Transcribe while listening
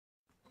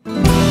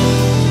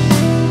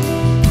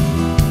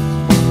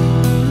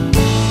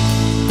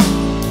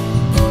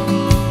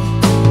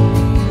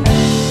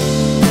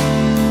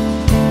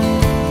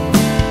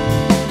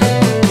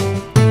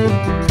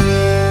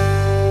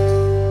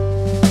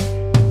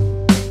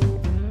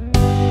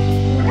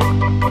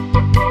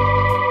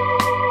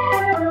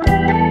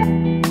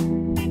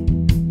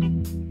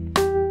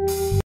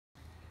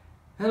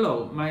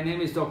my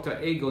name is Dr.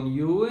 Egon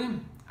Euwe.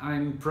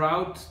 I'm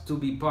proud to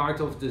be part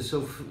of the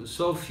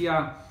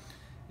Sofia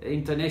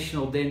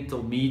International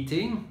Dental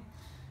Meeting.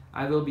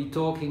 I will be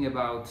talking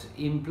about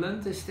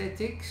implant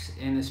aesthetics,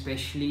 and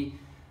especially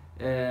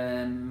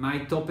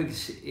my topic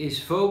is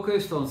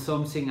focused on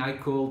something I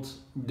called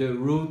the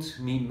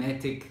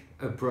Rootmimetic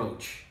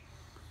Approach.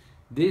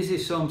 This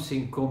is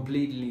something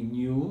completely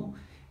new.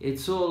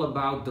 It's all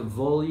about the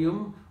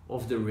volume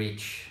of the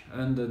ridge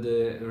under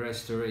the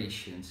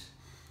restorations.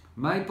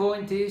 My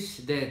point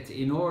is that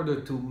in order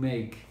to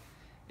make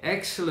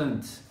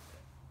excellent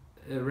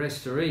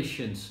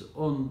restorations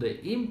on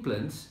the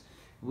implants,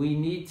 we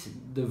need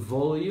the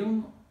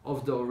volume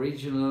of the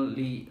original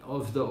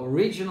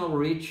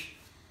ridge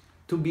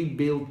to be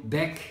built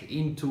back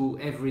into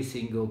every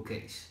single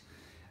case.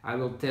 I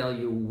will tell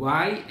you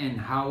why and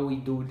how we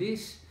do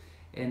this,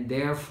 and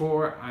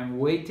therefore I'm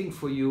waiting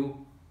for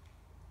you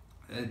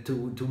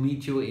to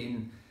meet you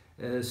in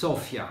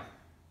Sofia.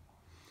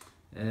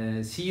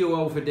 See you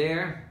over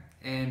there,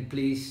 and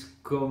please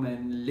come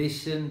and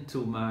listen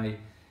to my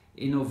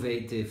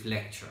innovative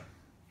lecture.